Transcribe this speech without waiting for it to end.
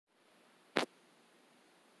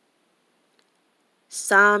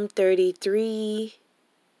Psalm 33,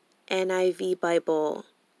 NIV Bible.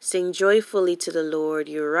 Sing joyfully to the Lord,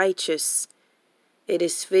 you righteous. It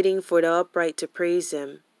is fitting for the upright to praise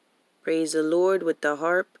him. Praise the Lord with the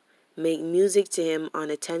harp. Make music to him on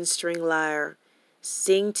a 10-string lyre.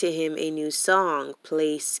 Sing to him a new song.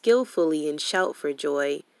 Play skillfully and shout for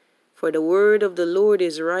joy. For the word of the Lord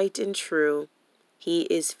is right and true. He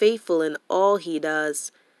is faithful in all he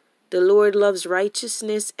does. The Lord loves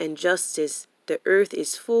righteousness and justice. The earth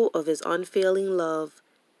is full of his unfailing love.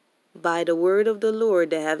 By the word of the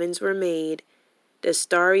Lord the heavens were made, the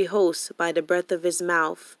starry host by the breath of his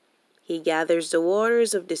mouth. He gathers the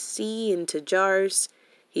waters of the sea into jars.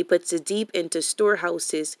 He puts the deep into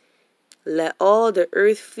storehouses. Let all the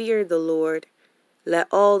earth fear the Lord. Let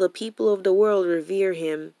all the people of the world revere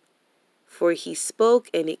him. For he spoke,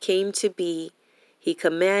 and it came to be. He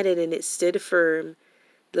commanded, and it stood firm.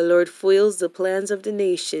 The Lord foils the plans of the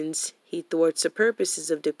nations. He thwarts the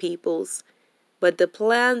purposes of the peoples. But the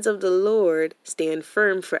plans of the Lord stand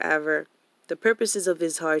firm forever, the purposes of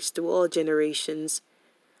his heart through all generations.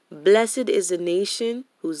 Blessed is the nation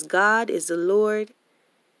whose God is the Lord,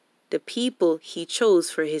 the people he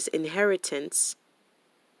chose for his inheritance.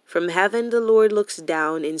 From heaven the Lord looks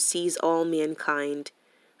down and sees all mankind.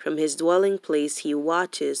 From his dwelling place he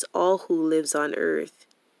watches all who lives on earth.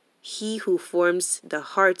 He who forms the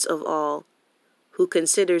hearts of all, who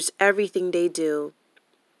considers everything they do.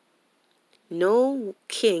 No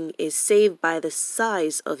king is saved by the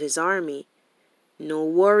size of his army. No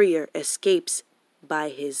warrior escapes by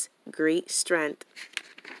his great strength.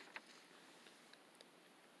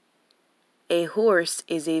 A horse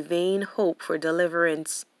is a vain hope for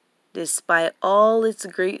deliverance. Despite all its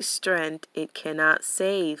great strength, it cannot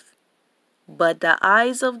save. But the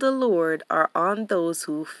eyes of the Lord are on those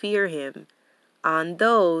who fear him, on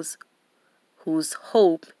those whose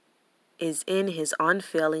hope is in his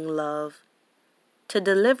unfailing love, to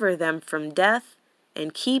deliver them from death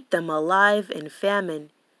and keep them alive in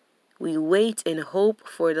famine. We wait in hope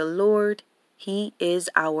for the Lord. He is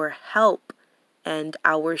our help and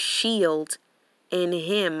our shield. In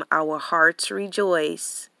him our hearts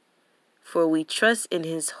rejoice, for we trust in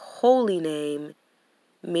his holy name.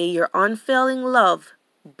 May your unfailing love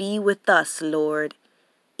be with us, Lord,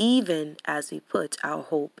 even as we put our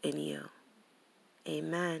hope in you.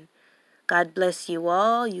 Amen. God bless you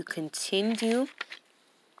all. You continue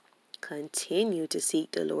to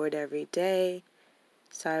seek the Lord every day.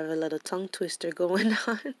 Sorry, I have a little tongue twister going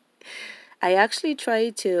on. I actually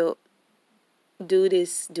tried to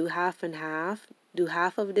do half and half. Do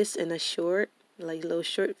half of this in a short, like little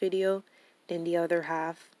short video, then the other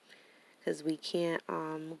half, because we can't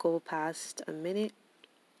go past a minute.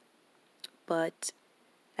 But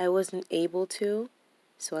I wasn't able to,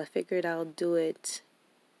 so I figured I'll do it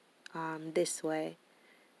this way.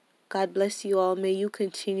 God bless you all. May you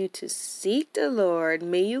continue to seek the Lord.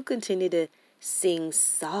 May you continue to sing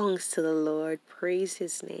songs to the Lord. Praise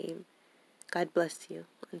his name. God bless you.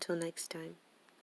 Until next time.